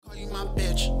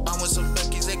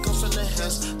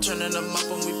turning them up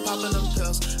when we popping them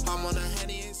pills. I'm on a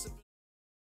Henny.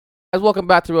 Guys, welcome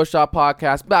back to Real Shot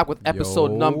Podcast. Back with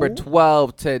episode number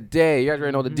 12 today. You guys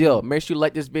already know the deal. Make sure you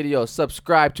like this video,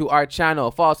 subscribe to our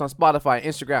channel, follow us on Spotify,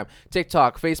 Instagram,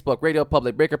 TikTok, Facebook, Radio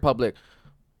Public, Breaker Public.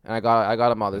 And I got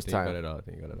them all this time. I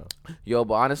think you got it all. Yo,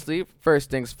 but honestly, first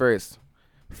things first.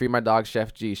 Free my dog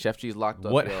Chef G. Chef G's locked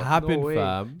up. What yo. happened, No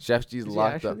fam? Chef G's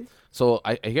locked up. So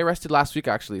he got arrested last week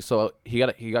actually. So he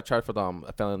got charged for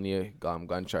a felony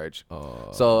gun charge.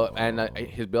 So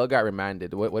his bail got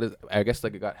remanded. What is? I guess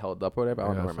like it got held up or whatever. I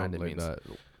don't know what remanded means. That.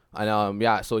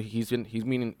 And so he's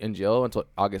been in jail until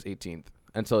August 18th,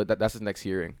 and so that's his next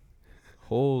hearing.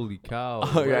 Holy cow!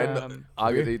 Oh yeah,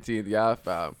 August 18th. Yeah,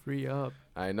 fam. Free up.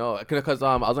 I know, cause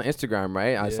I was on Instagram,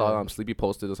 right? I saw Sleepy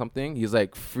posted or something. He's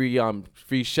like free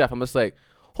Chef. I'm just like,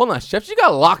 hold on, Chef, you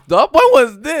got locked up? When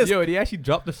was this? Yo, he actually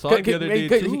dropped the song the other day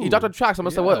too. He dropped the tracks. I'm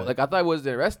just like, what? Like I thought I was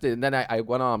arrested, and then I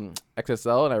went on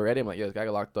XSL and I read him like, yo, this guy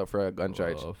got locked up for a gun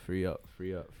charge. Oh, free up.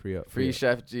 Free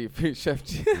Chef G. Free Chef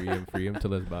G. free him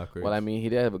till it's backwards. Well, I mean, he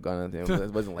did have a gun on him.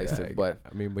 It wasn't licensed, but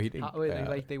I mean, but he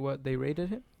didn't. They raided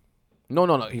him? No.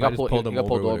 He got pulled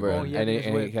over, Oh, and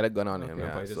he had a gun on him. Yeah,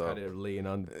 Yeah, I just so. had it laying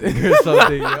on the thing or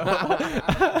something.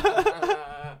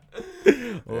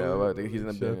 Yeah, but he's in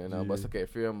a building now. But it's okay.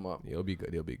 Free him up. He'll be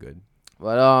good.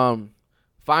 But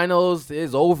finals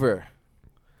is over.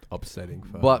 Upsetting.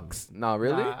 Fam. Bucks. No,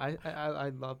 really? Nah, I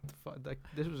loved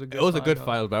this was a good. It was a good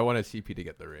final, but I wanted CP to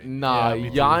get the ring. Nah, Yeah,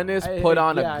 Giannis put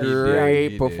on a great He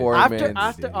did. performance.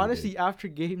 After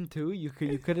game 2, you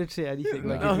couldn't say anything.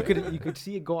 Like you could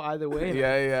see it go either way.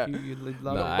 Yeah. You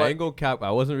Nah, love I ain't gonna cap.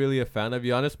 I wasn't really a fan, to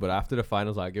be honest. But after the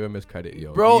finals, I give him his credit,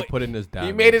 yo. Bro, he put in his damage.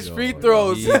 he made his free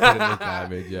throws. He put in his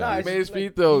damage. Yeah. Nah, He it's made his just free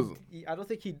like, throws. I don't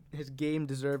think his game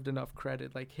deserved enough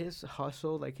credit. Like his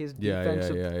hustle, like his Yeah,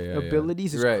 defensive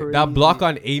abilities is Right. crazy. That block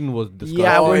on Aiden was disgusting.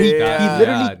 Yeah, where he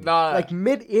literally Nah. like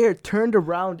mid-air turned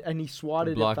around and he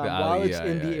swatted it Blocked fam. the While alley, it's yeah,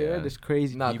 in the yeah, air. yeah. That's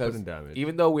crazy. Nah, He put 'cause in damage.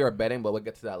 even though we were betting, but we'll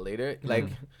get to that later. Like,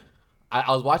 I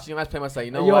was watching him play. I was like,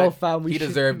 you know Yo, what? fam, He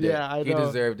deserved it. yeah, I He know.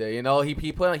 deserved it. You know, he put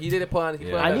it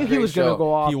on. I knew he was gonna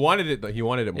go off. He wanted it though. He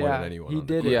wanted it more than anyone. He on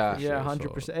the did court, it. Yeah. for Yeah, sure,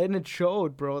 100%. And it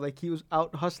showed, bro. Like he was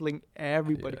out hustling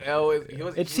everybody.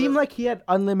 It seemed like he had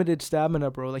unlimited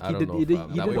stamina, bro. Like I he don't did. know, He did. fam.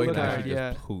 He That didn't boy look can tired. actually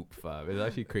Yeah. just poop, fam. It's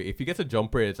actually crazy. If he gets a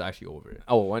jumper, it's actually over.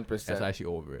 Oh, It's 1%. actually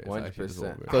over. It's actually just 1%.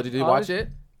 over. So did you watch it?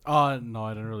 No,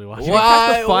 I didn't really watch it.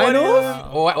 Why? the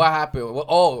finals? What happened? What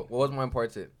was more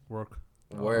important? Work.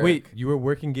 Work. Wait, you were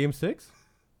working game 6?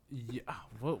 Yeah.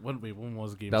 When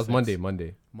was game? That was 6?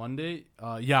 Monday. Monday.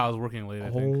 Yeah, I was working late. I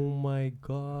think. Oh my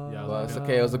god. Yeah, Well, it's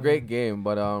okay. It was a great game,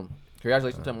 but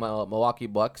congratulations to Milwaukee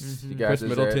Bucks. You guys Chris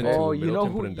deserved Middleton. it. Oh, too. you know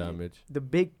Middleton who- put in damage. The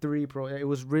big 3, bro. It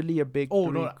was really a big. Oh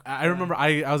 3. no, I remember.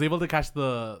 I was able to catch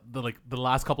the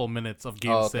last couple of minutes of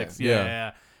game Oh, okay. 6. Yeah.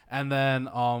 Yeah. And then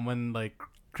when like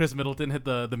Chris Middleton hit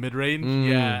the mid range.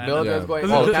 Yeah. Middleton's Yeah. going.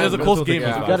 It was a close game.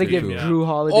 Yeah. You gotta give Yeah. Drew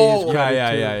Holiday. Oh, his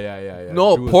credit, too. Yeah.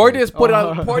 No, Drew was Portis put Oh.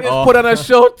 on put on a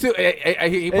show too.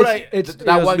 He put on It's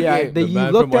that one yeah, game. The you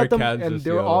man looked from at them Arkansas, and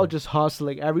they were yo. all just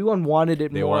hustling. Everyone wanted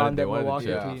it more on that Milwaukee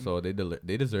yeah. team. So they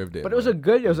deserved it. But it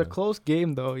was a close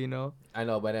game though, you know. I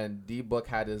know, but then D Book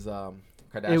had his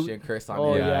Kardashian curse on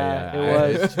oh, him. yeah.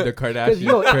 it was. The 'Cause, Kardashian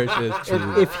yo, curse is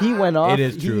true. If he went off, It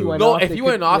is true. He went No, off, if they he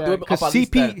went off, they would because up at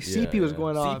least 10. CP was Yeah.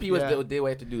 going off. CP was yeah. the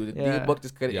way to do. The Yeah. D Book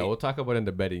just couldn't. Yeah, we'll talk about it in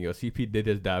the betting. Yo, CP did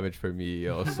his damage for me.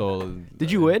 Yo, so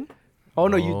Did you win? Oh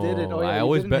no, you didn't. Oh yeah, I you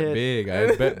always didn't bet hit. big.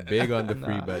 I bet big on the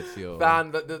free Nah. bets, yo.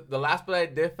 Fam, the last bet I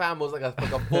did, fam, was like a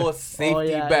full safety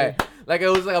yeah, bet. Like it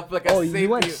was like a Oh, safety. you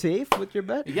went safe with your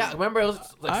bet? Yeah, remember it was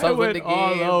like I Suns win went the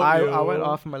all game. out. I yo. went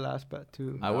off my last bet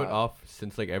too. I went off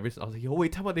since like I was like, yo,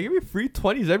 wait, they give me free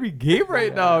 20s every game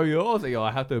right now, yo. I was like, yo,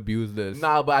 I have to abuse this.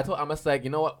 Nah, but I'm just like, you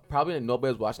know what? Probably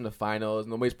nobody's watching the finals.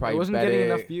 Nobody's probably I wasn't betting. getting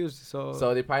enough views, so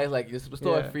So they probably like, this was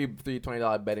still a Yeah. free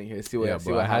 $20 betting here. See what Yeah,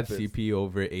 see but what I had happens. CP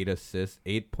over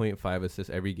 8.5 assists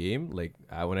every game. Like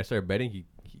when I started betting, he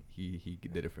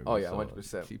did it for me. Oh, yeah, so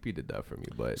 100%. CP did that for me.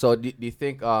 But So do you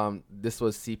think this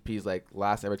was CP's like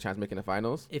last ever chance making the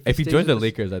finals? if he stays joins the with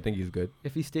Lakers, I think he's good.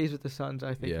 if he stays with the Suns,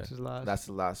 I think Yeah. it's his last. That's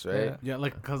the last, right? Yeah. Yeah,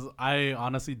 like because I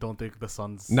honestly don't think the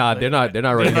Suns. Nah, like, they're not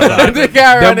running not- that. They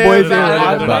can't Them run boys it. ain't running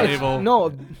they're it not back. able.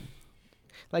 No,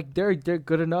 like they're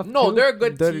good enough. No, too. they're a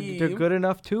good They're team. good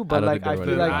enough too. I But don't like think I they're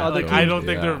feel running like it other back. teams. I don't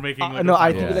think Yeah. they're making. Like, No, a I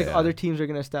final. think like Yeah. other teams are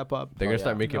gonna step up. They're Oh, gonna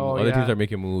start yeah. making Oh, other yeah. teams are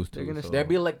making moves They're too. gonna so. They'd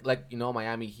be like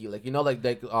Miami Heat, like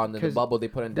on the 'Cause bubble they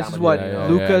put in down. This is with what the- Yeah,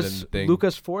 Lucas then thing.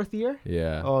 Lucas 4th year.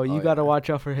 Yeah. Oh, you Oh, gotta yeah. watch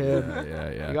out for him.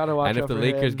 Yeah. You gotta watch And if out the for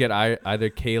Lakers him. get either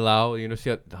K-Lau, you know,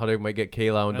 see how they might get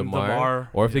K-Lau and And DeMar, DeMar,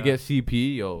 or if they yeah. get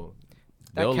CP, yo,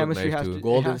 that They'll look chemistry nice has too. to.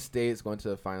 Golden State's going to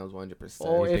the finals 100%.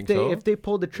 Oh, You if think they so? if they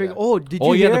pull the trigger. Yeah. Oh, did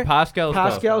Oh you yeah, hear? the Pascal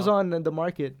stuff. Pascal's on the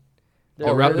market.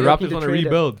 Oh, really? the looking Raptors to want to trade him.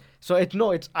 rebuild. So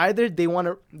it's either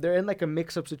they're in like a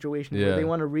mix-up situation where Yeah. they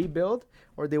want to rebuild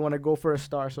or they want to go for a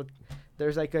star. So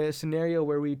there's like a scenario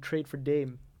where we trade for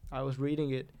Dame. I was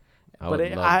reading it. But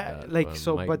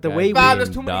but the way Fam, there's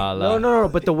too many- No.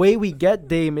 But the way we get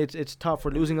Dame, it's tough.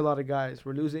 We're losing a lot of guys.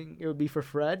 We're losing. It would be for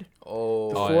Fred.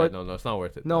 Oh, Oh, fourth- yeah, no, it's not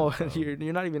worth it. No, No.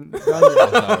 you're not even. Done It's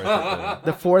yet. not worth it.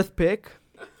 The 4th pick,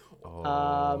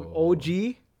 Oh.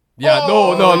 OG. Yeah,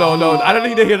 no. I don't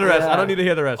need to hear the rest. I Yeah. don't need to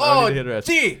hear the rest. I oh, don't need to hear the rest.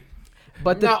 G.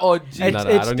 But the, Not OG. No, I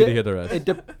don't need to hear the rest.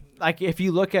 like if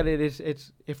you look at it,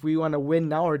 it's if we want to win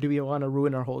now or do we want to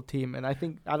ruin our whole team? And I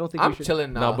don't think I'm we should.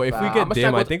 chilling now. No, but if we fam. get I'ma Dame,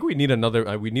 start I with- think we need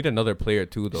another player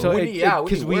too, though. So We need- yeah, we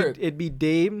because need work. it'd be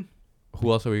Dame,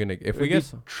 Who else are we gonna? If we it'd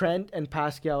get be Trent and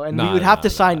Pascal, and Nah, we would have to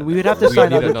nah, sign. nah. We would have to we sign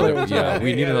need other another. players. Yeah,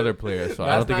 we need Yeah. another player. So I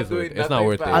That's don't think not it's doing worth. It's not nothing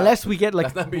worth it. fast. Unless we get like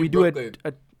That's not being we do Brooklyn.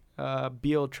 a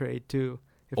Beal trade too.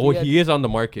 If Oh, we get- he is on the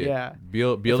market. Yeah.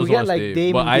 Beal we is on get, like, stage.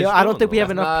 Dame But and Beal, I don't think we have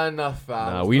know. enough. Not enough,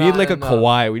 fam. Nah, It's we need not like a enough.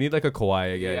 Kawhi. We need like a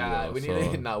Kawhi again. Yeah, yo, we so.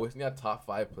 need we need a top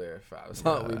 5 player, fam. It's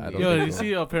not what we I need. don't Yo, think you so.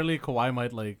 see, apparently Kawhi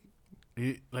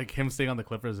might him staying on the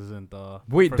Clippers isn't.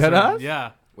 Wait, for dead certain. ass?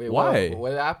 Yeah. Wait, Why?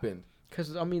 What happened?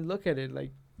 Because I mean, look at it.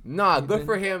 Like Nah, good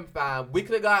for him, fam. We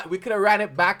could have ran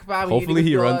it back, fam. Hopefully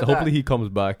he runs. Hopefully he. he comes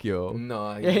back, yo.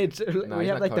 No, yeah, it's nah, we he's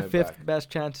have not like the coming 5th back. best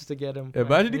chances to get him.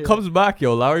 Imagine he Yeah. comes back,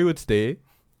 yo. Lowry would stay.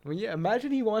 Well, yeah,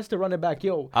 imagine he wants to run it back.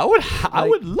 Yo, I Like,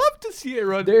 would love to see it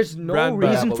run. there's no ran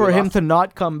back. reason but for we him lost. to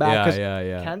not come back. Yeah, 'cause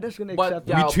yeah. Candace gonna But accept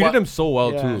yeah, We treated but- him so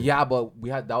well Yeah. too. Yeah, but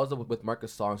that was with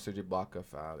Marcus Gasol and Serge Ibaka,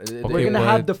 fam. Okay, We're gonna but-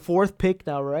 have the 4th pick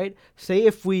now, right? Say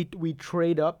if we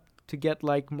trade up to get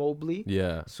like Mobley,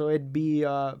 Yeah. so it'd be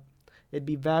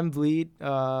Van Vliet,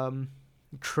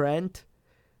 Trent,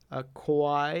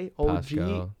 Kawhi, OG,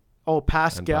 Pascal. Pascal,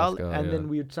 Pascal, and yeah. then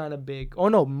we would sign a big. Oh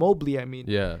no, Mobley. I mean,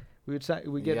 Yeah. we would sign.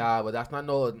 We get. Yeah, but that's not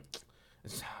no.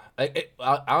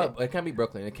 It can't be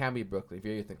Brooklyn. It can't be Brooklyn if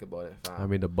you really think about it, fam. I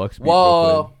mean the Bucks beat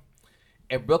well, Brooklyn.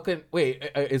 if Brooklyn, wait,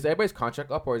 is everybody's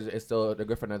contract up or is it still they're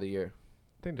good for another year?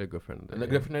 I think they're good for another. And they're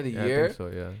year. good for another Yeah, year? I think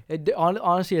so yeah.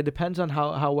 Honestly, it depends on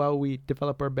how well we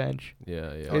develop our bench.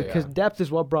 Yeah. Oh, yeah. Because depth is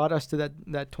what brought us to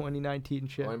that 2019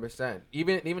 shit. 100%.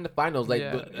 Even the finals, like,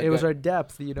 yeah, like it was that- our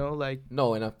depth, like.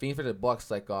 No, and a fiend for the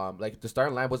Bucks, like the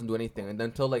starting line wasn't doing anything, and then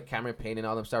until like Cameron Payne and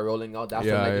all them start rolling out, that's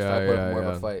when like they start putting more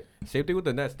of a fight. Same thing with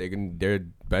the Nets. Their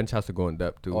bench has to go in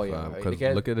depth too. Oh, yeah, fam, right. 'cause They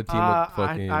get- look at the team with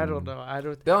fucking. I don't know. I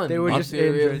don't. They're They were not just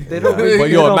serious. injured. They Yeah. don't. But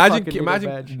they yo, don't fucking need a imagine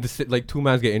bench. like 2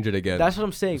 mans get injured again. That's what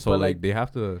I'm saying. So but like they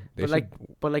have to. They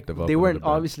but like develop they another weren't bench.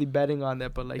 obviously betting on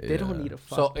that. But like they don't Yeah. need a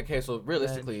fuck. So okay, so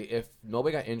realistically, if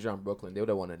nobody got injured on Brooklyn, they would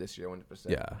have won it this year,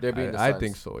 100%. Yeah, they're beating the I Suns.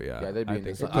 think so. Yeah, Yeah, they're I beating think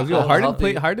the so. Suns. Because yo,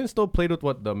 Healthy. Harden still played with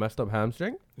what the messed up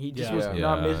hamstring. he just Yeah. was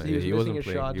not Yeah, missing. He was missing wasn't his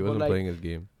playing. shots. He but wasn't like, playing his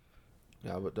game.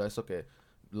 Yeah, but that's okay.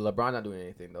 LeBron not doing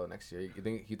anything though next year. You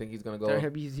think he's gonna go?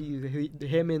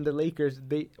 him and the Lakers.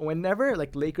 They whenever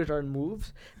like Lakers are in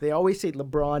moves, they always say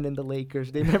LeBron and the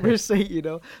Lakers. They never say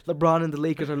LeBron and the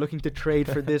Lakers are looking to trade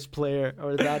for this player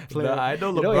or that player. Nah, I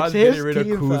know You LeBron's it's his getting rid of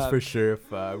team, Kuz fam. for sure,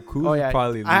 fam. Kuz Oh is yeah,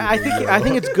 probably. I leaving, think yo. I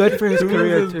think it's good for his Kuz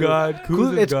career is too. gone.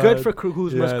 Kuz is It's good gone. for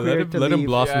Kuzma's Yeah, career to let him leave.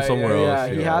 blossom Yeah, somewhere yeah, else.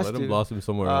 yeah, he yeah. has Let him to. blossom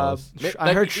somewhere else.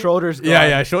 I heard Schroeder's gone.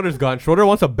 Yeah. Schroeder's gone. Schroeder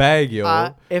wants a bag,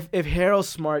 yo. If Harold's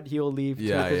smart, he'll leave too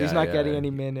Yeah, because he's yeah, not yeah. getting any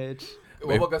minutes.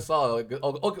 What about Gasol?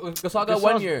 Gasol got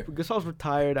 1 year. Gasol's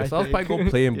retired. I Gasol's think. probably gonna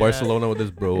play in Yeah. Barcelona with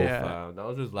his bro. Yeah. Fam. That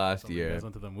was his last You year. guys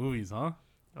went to the movies, huh?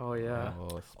 Oh yeah.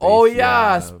 Oh Space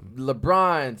yeah, Jam.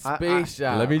 LeBron, Space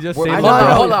Jam. Let me just Where- say hold this. on,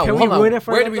 No, hold no, on, can we hold on. ruin it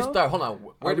for Where them, do we though? start? Hold on.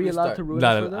 Where Are do we we allowed start? to ruin it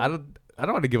for No, them? I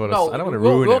don't want to give out. No, I don't want to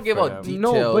we'll- ruin we'll it give for out them. details.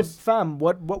 No, but fam,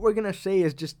 what we're gonna say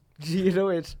is just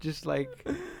it's just like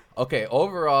Okay,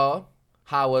 overall,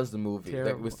 how was the movie? Like,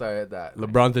 Terrible. we started that.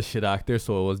 LeBron's a shit actor,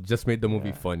 so it was just made the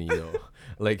movie funny, though.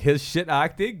 Like his shit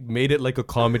acting made it like a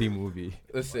comedy movie.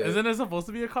 Listen, Isn't it supposed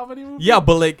to be a comedy movie? Yeah,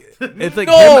 but like it's like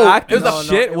No! him acting It was-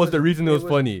 shit it was the reason it was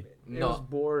funny. It No. was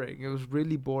boring. It was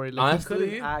really boring. Like, he Honestly,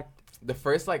 couldn't act. the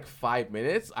first like 5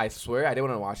 minutes, I swear I didn't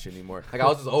want to watch it anymore. Like I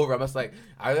was just over. I'm just like,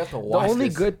 I have to The watch. only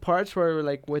this. good parts were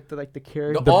like with the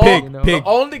character. The all- pig, you know? pig. The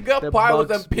only good The part was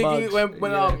bugs, the piggy bugs,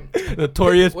 when yeah.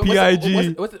 Notorious what's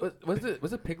P.I.G.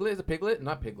 Was it Piglet? Is it Piglet?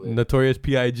 Not Piglet. Notorious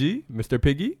P.I.G. Mr.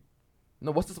 Piggy. No,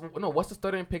 what's the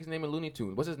stuttering pig's name in Looney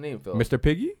Tunes? What's his name, Phil? Mr.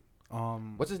 Piggy.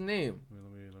 What's his name?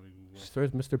 Let me Google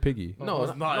Stars Mr. Piggy. No,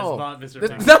 it's not. no. It's not Mr.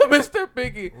 It's Piggy. not Mr.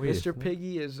 Piggy. Mr.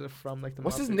 Piggy is from like the.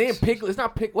 What's his Muppets. name? Pig. It's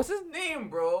not Pig. What's his name,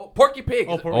 bro? Porky Pig.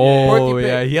 Oh, Porky. Oh Porky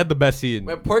yeah, Pig. he had the best scene.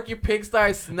 When Porky Pig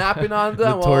started snapping on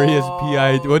them. Notorious oh,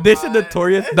 P.I. When they said what?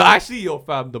 notorious, no, actually, yo,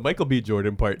 fam, the Michael B.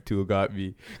 Jordan part 2 got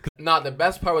me. Nah, the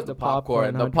best part was the The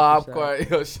popcorn. popcorn, The 100%. popcorn.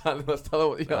 Yo, Sean, let's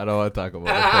tell him. I don't want to talk about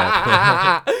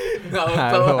that. No, let's I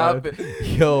tell him don't what wanna- happened.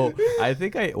 Yo, I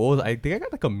think I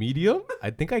got like a medium. I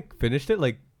think I finished it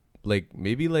like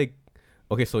maybe like.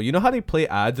 Okay, so you know how they play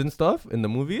ads and stuff in the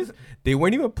movies? They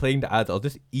weren't even playing the ads. I was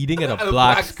just eating at a At a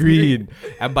black black screen.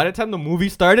 And by the time the movie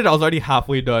started, I was already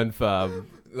halfway done, fam.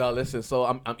 No, listen. So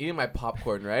I'm eating my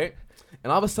popcorn, right?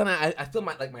 And all of a sudden, I feel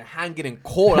my hand getting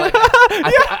cold. Like,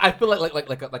 I feel like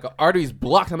an artery's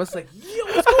blocked. I'm just like, yo,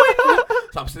 what's going on?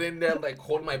 So I'm sitting there like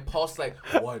holding my pulse, like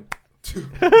 1, 2,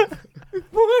 4,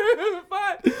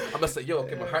 5. I'm just like, yo,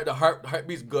 okay, the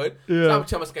heartbeat's good. Yeah. So I'm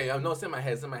chilling. Okay, I know it's in my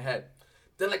head.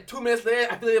 Then like 2 minutes later,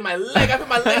 I feel it in my leg. I feel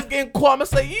my legs getting cold. I'm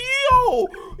just like, yo.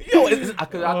 Because I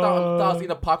thought I was eating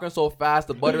the popcorn so fast,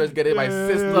 the butter is getting in my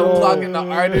system, clogging the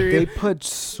artery. They put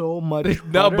so much.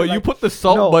 No, butter, but you like- put the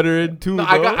salt No. butter in too, No,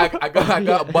 bro. I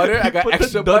got butter. I got Put the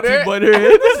extra dirty butter.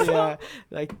 in. Yeah,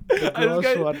 like the I just gross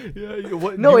got- one. yeah,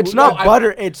 what, No, you- it's not I-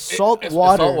 butter. It's salt It's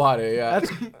water. salt water, yeah.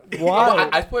 That's No, why.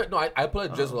 I put a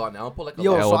drizzle on it. I don't put like a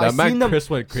Yo, Yeah, lot. well, so I that man seen them- Chris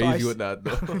went so I crazy s- with that,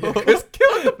 though. Chris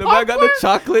killed the The man got the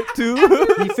chocolate, too.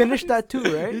 He finished that too,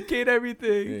 He right? ate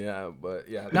everything. Yeah, but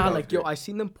yeah. Nah, that was like yo, good. I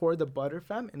seen them pour the butter,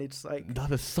 fam, and it's like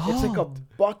Not a salt. it's like a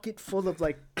bucket full of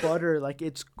like butter. Like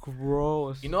it's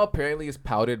gross. You know, apparently it's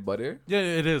powdered butter. Yeah,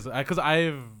 it is. Because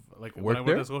I've like when Worked I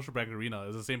went there? to Scotiabank Arena,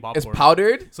 it's the same It's popcorn.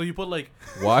 powdered. So you put like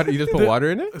Water? You just put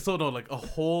water in it? so no like a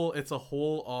whole. It's a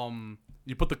whole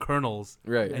You put the kernels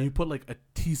Right. and you put like a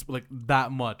teaspoon, like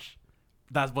that much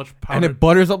powder. And it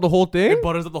butters up the whole thing? It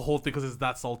butters up the whole thing because it's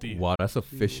that salty. Wow, that's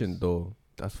efficient, though.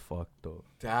 That's fucked, though.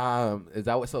 Damn. Is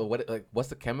that what? So what? Like, what's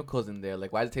the chemicals in there?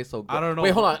 Like, why does it taste so good? I don't know.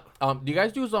 Wait, hold on. Do you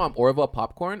guys use Orville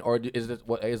popcorn, or is it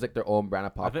what is like their own brand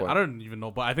of popcorn? I don't even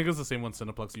know, but I think it's the same one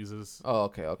Cineplex uses. Oh,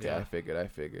 okay. Yeah. I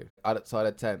figured. So out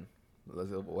of 10,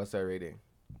 what's that rating?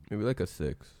 Maybe like a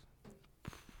 6.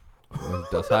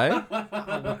 That's high? That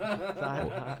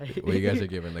high. What you guys are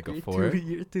giving? Like a 4?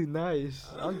 You're too nice.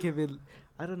 I'll give it.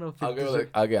 I don't know if I'll give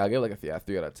it like a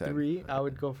 3 out of 10. 3. I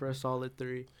would go for a solid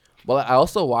 3. Well, I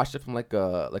also watched it from like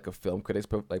a film critic's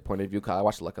point of view. Cause I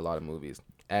watched like a lot of movies,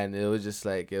 and it was just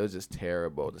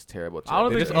terrible, terrible. I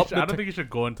don't They think just you up should, the I don't te- think you should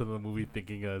go into the movie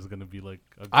thinking it's gonna be like.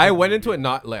 A I good went into movie. it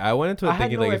not like I went into it I had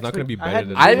thinking no like it's not gonna be expect- I better had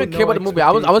than. I no- didn't even care about the movie. I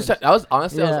was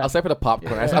honestly I was there for the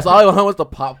popcorn. Yeah. That's all I wanted was the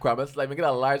popcorn. I was like, making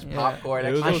a large Yeah. popcorn.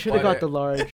 It was extra I should have got butter. the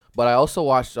large. But I also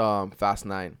watched Fast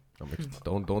 9.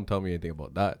 Don't tell me anything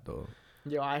about that though.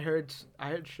 Yo, I heard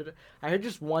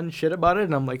just one shit about it,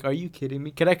 and I'm like, are you kidding me?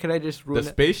 Can I just ruin The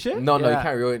it? space shit? No, you Yeah.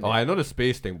 can't ruin it. Oh, I know the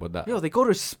space thing, but that. Yo, they go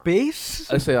to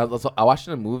space. Listen, I watched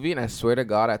a movie and I swear to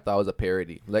God, I thought it was a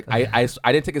parody. Like I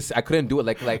didn't take it. I couldn't do it.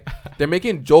 Like they're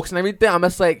making jokes and everything. I'm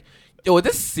just like, yo, is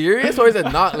this serious or is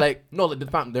it not? Like no,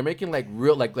 like, they're making like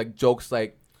real like jokes.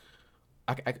 Like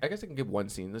I guess I can give one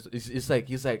scene. It's like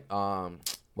he's like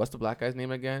what's the black guy's name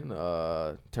again?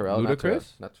 Terrell.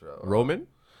 Ludacris? Not Terrell. Roman?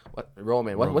 What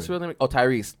Roman? What's his real Roman. name? Oh,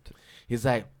 Tyrese. He's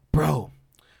like, bro.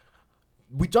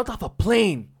 We jumped off a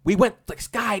plane. We went like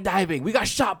skydiving. We got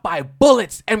shot by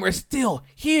bullets, and we're still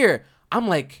here. I'm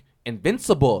like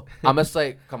invincible. I'm just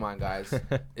like, come on, guys.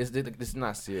 This is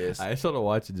not serious. I just want to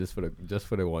watch it just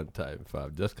for the one time,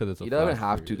 fam. Just because it's a. You don't even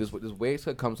Fast have to. Furious. This wait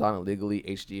till it comes on illegally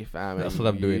HD, fam. That's and what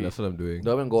I'm doing. you- That's what I'm doing.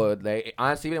 Don't even go. Like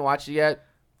honestly, if you didn't watch it yet,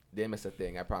 didn't miss a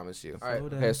thing. I promise you. All right.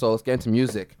 down. Okay, so let's get into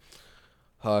music.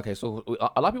 Okay, so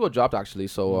a lot of people dropped actually.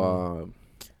 So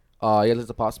yeah, there's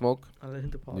the Pop Smoke. I let him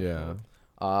to pause. Yeah.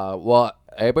 Well,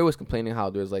 everybody was complaining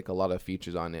how there's like a lot of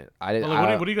features on it. I didn't. Well,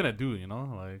 like, what are you gonna do? You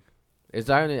know, like Is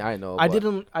there any? I know. I but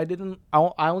didn't.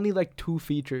 I only like 2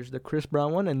 features: the Chris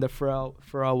Brown one and the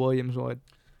Pharrell Williams one.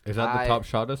 Is that the I- Top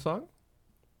Shotter song?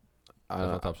 I That's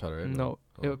don't not know. Top Shotter, right? No,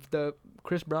 Oh. if the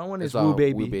Chris Brown one It's, is Woo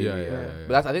Baby. Yeah, yeah, yeah. yeah.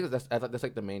 But I think that's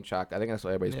like the main track. I think that's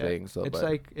what everybody's Yeah. playing. So it's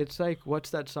but like what's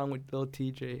that song with Lil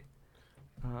TJ?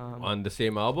 On the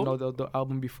same album? No, the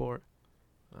album before.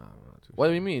 what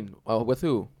do you mean? With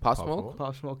who? Pop Pop Smoke? Smoke?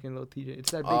 Pop Smoke and Lil TJ.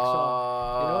 It's that big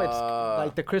song. You know, it's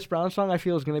like the Chris Brown song. I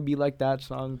feel is gonna be like that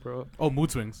song, bro.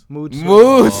 Mood swings. Mood. Swings.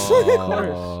 Moose. Of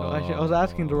course. So I was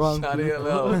asking the wrong Shawty a people.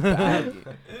 little baggy.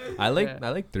 I like Yeah. I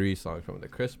like 3 songs from it. The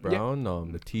Chris Brown,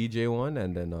 the TJ one,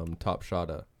 and then Top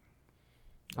Shotter.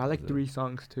 I like 3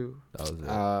 songs too, That was it.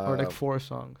 or like 4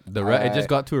 songs. It just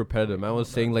got too repetitive. Man was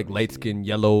saying like light skin,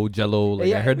 yellow, jello. Like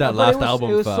Yeah, I heard that but last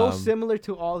album. It was so fam. similar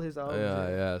to all his albums.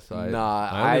 Yeah. So Nah,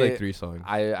 I only like 3 songs.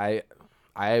 I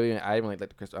even like the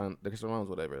Chris Brown's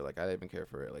whatever. Like I didn't even care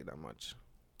for it like that much.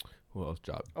 Who else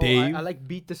dropped? Oh, Dave. I like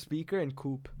Beat the Speaker and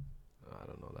Coop. I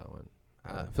don't know that one.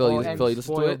 Phil, and you listen to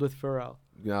Spoiled it? with Pharrell.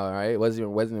 You know, right? It wasn't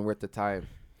even worth the time.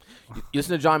 You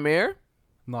listen to John Mayer?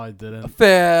 No, I didn't.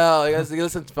 Phil, you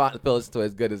listen to Phil. Listen to it.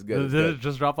 It's good. It's good. It's Did good. it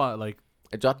just drop on like?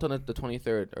 It dropped on the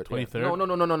 23rd or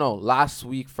 23rd? No. Last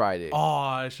week Friday. Oh,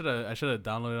 I should have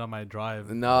downloaded it on my drive.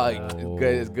 No, Oh. it's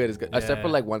good. It's good. It's good. Except for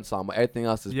Yeah. like one song, but everything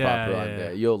else is proper on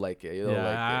there. You'll like it. You'll like it.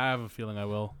 I have a feeling I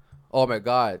will. Oh my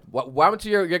God! What happened to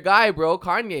your guy, bro?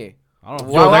 Kanye. I don't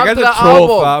know. What Yo, that happened guy's to a the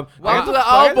troll, album? fam. What happened to the That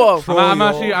guy's a album? troll, I'm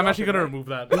yo. actually gonna remove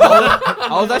that.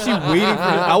 I was actually waiting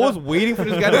for this. I was waiting for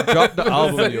this guy to drop the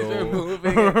album, yo.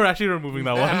 We're actually removing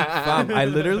that one. Fam, I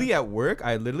literally at work,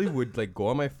 I literally would like go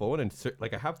on my phone and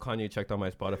like I have Kanye checked on my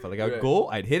Spotify. Like I would Right. go,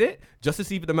 I'd hit it just to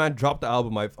see if the man dropped the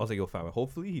album. I was like, yo, fam,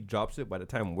 hopefully he drops it by the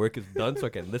time work is done, so I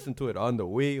can listen to it on the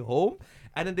way home.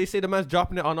 And then they say the man's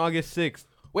dropping it on August 6th.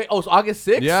 Wait, it's August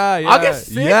 6th? Yeah.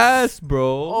 August 6th? Yes,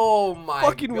 bro. Oh my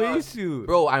Fucking God. waste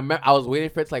Bro, I was waiting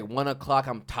for it to like 1 o'clock.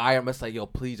 I'm tired. I'm just like, yo,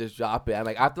 please just drop it. And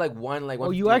like after like one, like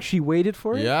Oh, you 1:15 actually waited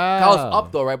for it? Yeah. I was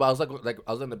up though, right? But I was like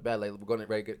I was in the bed, like we're going to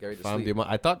get ready to Fam, sleep.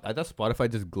 I thought Spotify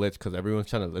just glitched because everyone's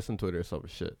trying to listen to it or some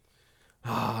shit.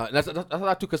 And that's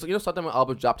that too, cause you know sometimes when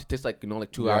album drops, it takes like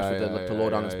like 2 hours to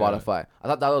load on yeah. Spotify. I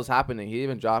thought that was happening. He didn't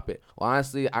even drop it. Well,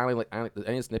 honestly, I don't like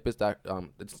any snippets that the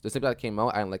snippets that came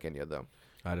out. I didn't like any of them.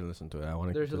 I didn't listen to it. I want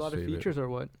to. There's a lot of features or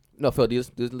what? No, Phil, do you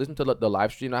listen to the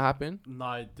live stream that happened? No,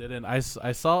 I didn't. I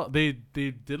saw they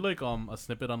did like a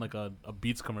snippet on like a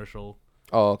Beats commercial.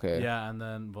 Oh, okay. Yeah, and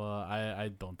then but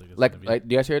I don't think it's Like gonna be.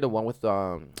 do you guys hear the one with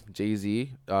Jay-Z?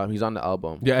 He's on the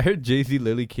album. Yeah, I heard Jay-Z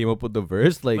literally came up with the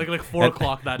verse like 4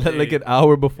 o'clock that day. like an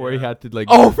hour before he Yeah. had to like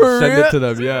Oh, for send real? it to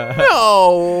them. Yeah.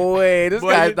 No way, this But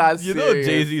guy's not you know serious.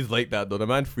 Jay-Z's like that though. The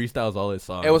man freestyles all his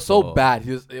songs. It was so bad.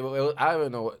 It was I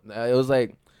don't know. It was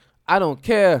like, I don't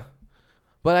care,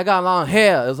 but I got long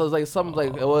hair. It was like something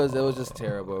like it was just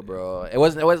terrible, bro. It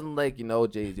wasn't like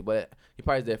Jay-Z, but he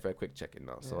probably did it for a quick check,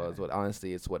 So it's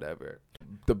honestly, it's whatever.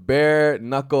 The bare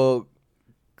knuckle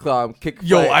kick.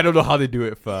 Yo, fight. I don't know how they do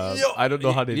it, fam. Yo, I don't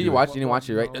know how they You do didn't it. watch. You didn't watch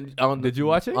it, right? Did you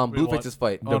watch it? Blueface's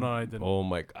fight. Oh no, I didn't. Oh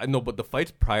my god. No, but the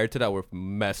fights prior to that were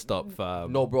messed up,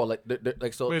 fam. No, bro. Like,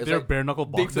 like so. Wait, it's they're like, bare knuckle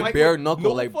they boxing. fight bare knuckle,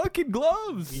 no like fucking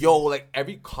gloves. yo, like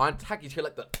every contact you hear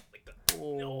like the.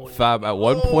 Fam, at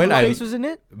one point Face was in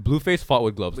it? Blueface fought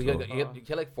with gloves. He though. had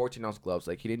like 14-ounce gloves.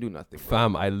 Like he didn't do nothing. Bro.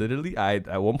 Fam,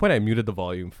 at one point I muted the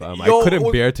volume, fam. Yo, I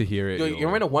couldn't bear to hear it. Yo, Yo, you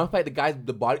remember the one fight? The guy's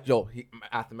the body. Yo,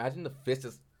 imagine the fist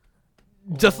is.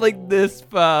 just like this,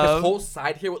 fam. His whole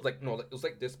side here was like it was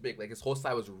like this big. Like his whole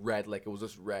side was red. Like it was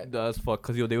just red. That's fuck,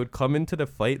 cause they would come into the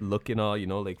fight looking all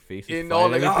like faces, You fine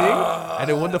know, and like, everything, and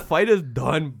then when the fight is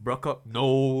done, broke up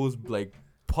nose, like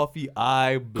puffy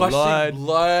eye, Gushing blood.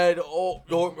 blood. Oh,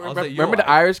 yo, remember, like, yo, remember the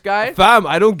Irish guy? Fam,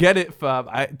 I don't get it, fam.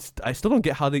 I still don't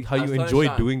get how I you was telling enjoy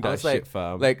Sean, doing I that was shit, like,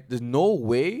 fam. Like, there's no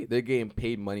way they're getting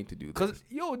paid money to do this. Cause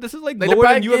yo, this is like Like they're lower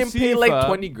than probably getting UFC, paid like fam.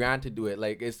 20 grand to do it.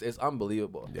 Like it's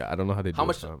unbelievable. Yeah, I don't know how they do How it,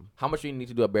 much? fam. How much do you need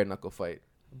to do a bare knuckle fight?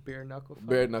 Bare knuckle fight?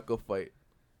 Bare knuckle fight.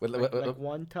 With, Like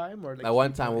one time or like like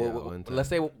one two time. times? Yeah, one time. Let's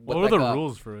say. What are the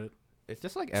rules for it? It's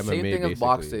just like MMA. Same thing as basically,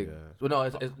 boxing. yeah. Well, no,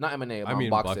 it's not MMA. I mean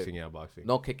boxing. boxing, yeah, boxing.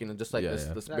 No kicking, just like Yeah, this,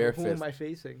 yeah. this Like, bare who fist. am I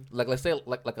facing? Like let's say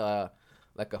like a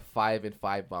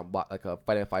 5-5 like a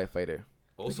 5-5 fighter.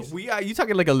 Also, you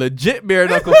talking like a legit bare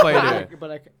knuckle fighter. But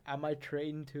like, am I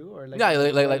trained too or like? Yeah,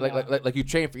 right like you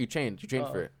train for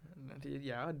Oh. for it.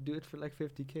 Yeah, I'd do it for like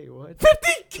 50K. What?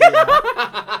 50K.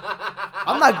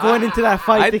 I'm not going into that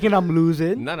fight thinking I'm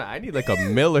losing. No, I need like a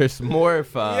mill or more,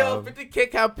 fam. Yo,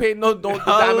 50K can't pay don't do I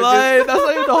damages. lied. That's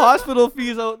like the hospital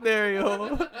fees out there,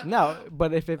 yo. No,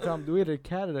 but if I'm doing it in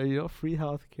Canada, free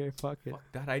healthcare. Fuck it. Fuck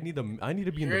that. I need to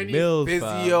be in You're the in mills,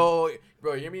 physio,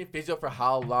 bro. You're in physio for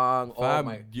how long? Oh fam.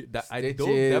 my.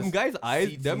 Them guys' eyes,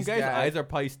 CT them guys' scan. eyes are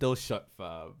probably still shut,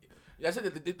 fam. Yeah, I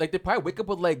said they probably wake up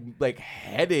with like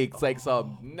headaches, like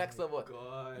some next level.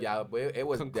 God. Yeah, but it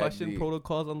was Concussion deadly.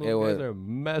 protocols on It those guys was- are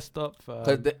messed up, fam. Cause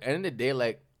at the end of the day,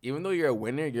 like even though you're a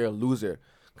winner, you're a loser.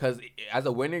 Cause as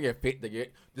a winner,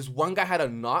 this one guy had a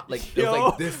knot like it was Yo.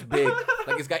 like this big.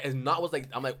 Like his knot was like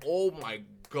I'm like oh my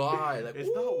god. Like It's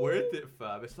not worth it,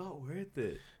 fam. It's not worth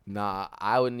it. Nah,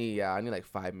 I need like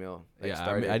 5 mil. Like, Yeah, I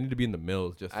started. need to be in the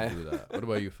mills just to do that. What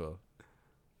about you, Phil?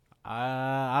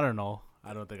 I don't know.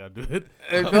 I don't think I'd do it.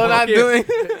 If you're not doing.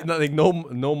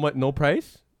 No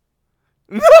price.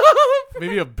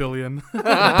 Maybe $1 billion.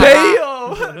 Damn.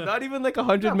 Yo, not even like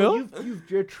 100 Yeah, mil. but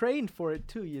you're trained for it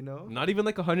too, you know. Not even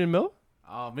like 100 mil.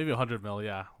 Maybe 100 mil.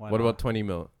 Yeah. Why What not? about 20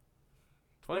 mil?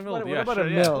 20 mil? What Yeah, about sure, a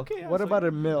yeah. mil? Okay, yeah, What so about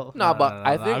a mil? No, but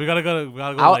I think we gotta go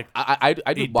I'll- like I do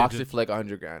 8 boxing digits. for like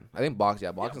 100 grand. I think boxing,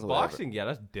 Yeah, boxing's whatever. boxing, yeah,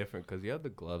 that's different because you have the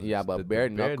gloves. Yeah, but the bare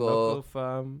knuckle-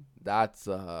 fam. That's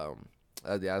yeah,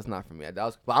 that's not for me. That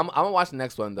was, but I'm gonna watch the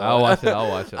next one though. I'll watch it. I'll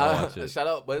watch it. I'll watch it. Shout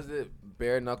out, what is it?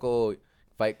 Bare knuckle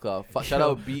fight club. Shout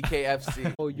out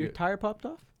BKFC. Oh, your tire popped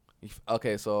off?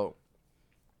 Okay, so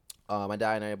my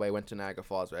dad and everybody went to Niagara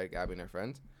Falls, right? Gabby and her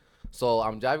friends. So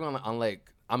I'm driving on like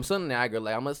I'm still in Niagara,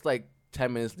 like I'm just like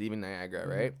 10 minutes leaving Niagara,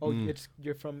 right? Oh,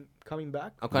 you're from coming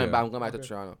back? I'm coming Yeah. back. I'm going back to Okay.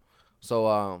 Toronto. So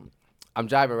I'm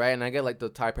driving, right, and I get like the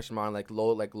tire pressure on like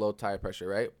low tire pressure,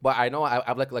 right? But I know I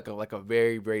have like a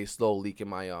very very slow leak in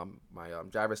my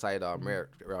driver's side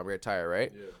rear tire,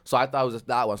 right? Yeah. So I thought it was just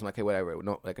that one. So I'm like, okay, whatever,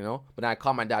 no, like you know. But then I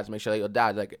called my dad to make sure, like, yo,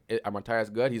 dad, like, are my tires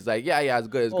good? He's like, yeah, it's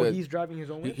good, it's Oh, good. he's driving his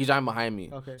own way? He's driving behind me.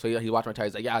 Okay. So he watched my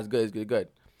tires. He's like, yeah, it's good, good.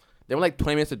 Then we're like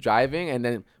 20 minutes of driving, and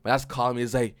then my dad's calling me.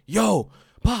 He's like, yo,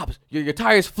 Pops, your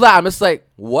tire's flat. I'm just like,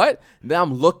 what? Then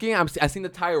I'm looking. I seen the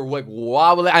tire like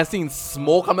wobbling. I seen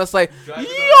smoke. I'm just like, yo,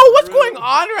 what's going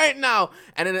on right now?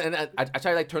 And then I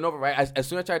try to like turn over, right? As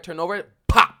soon as I try to turn over,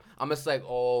 pop. I'm just like,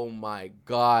 oh my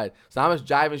God. So I'm just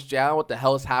driving straight. I don't know what the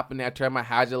hell is happening. I turn my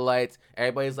hazard lights.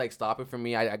 Everybody's like stopping for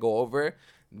me. I go over.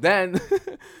 Then,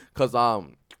 cause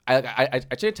I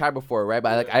changed tire before, right?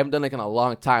 But I haven't done like in a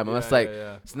long time. I'm just like,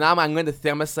 so now I'm going to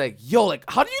think, I'm just like, yo, like,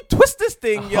 how do you twist this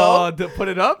thing, yo? Oh, to put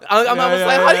it up? I'm just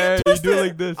like, how do you twist do it? it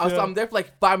like this, So yeah. I'm there for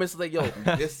like 5 minutes, like, yo,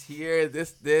 this here,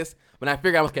 this. When I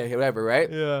figure I'm okay, whatever,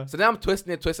 right? Yeah. So now I'm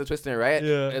twisting it, right?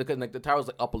 Yeah. Because like the tire was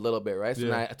like up a little bit, right? So Yeah.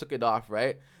 then I took it off,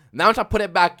 right? Now I'm trying to put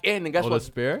it back in, and guess Oh, what? the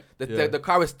spare? The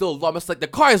car was still low. I'm just like, the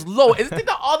car is low. Is it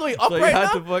not all the way up So you right had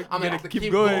now? to fuck- I'm you like, I gotta have to keep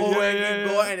keep going. going, Yeah,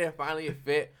 yeah. and then finally it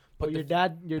fit. Oh, But your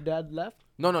dad left?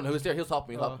 no, he was there. He was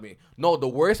helping me. No, the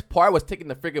worst part was taking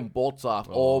the friggin' bolts off.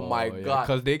 Oh my God.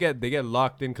 Because they get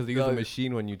locked in because they use a Yeah.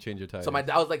 machine when you change your tires. So my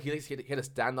dad was like, he had to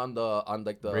stand on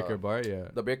like the breaker bar, yeah.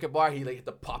 the breaker bar. He like had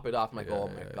to pop it off. I'm like, Yeah, oh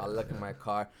my yeah, God, yeah. look at my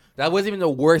car. That wasn't even the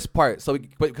worst part. So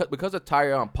because the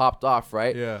tire popped off,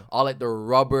 right? Yeah. All like the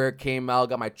rubber came out,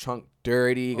 got my trunk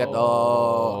dirty. Got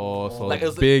Oh, so Like, it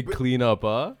was big like- cleanup,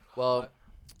 huh? well,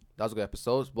 that was a good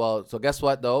episode. Well, so guess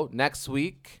what though? Next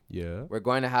week Yeah. we're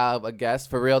going to have a guest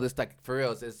for real. This like for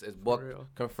real. It's book real.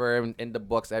 confirmed in the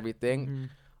books. Everything.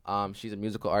 She's a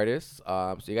musical artist.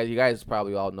 So you guys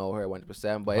probably all know her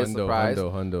 100%, but it's a surprise.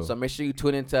 Hundo. So make sure you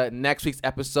tune into next week's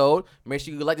episode. Make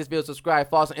sure you like this video, subscribe,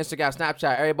 follow us on Instagram,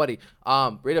 Snapchat, everybody.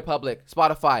 Radio Public,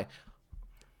 Spotify,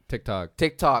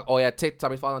 TikTok. Oh yeah,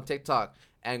 TikTok. We follow on TikTok.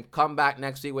 And come back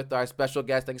next week with our special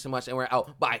guest. Thank you so much, and we're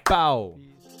out. Bye. Bow.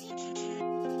 Peace.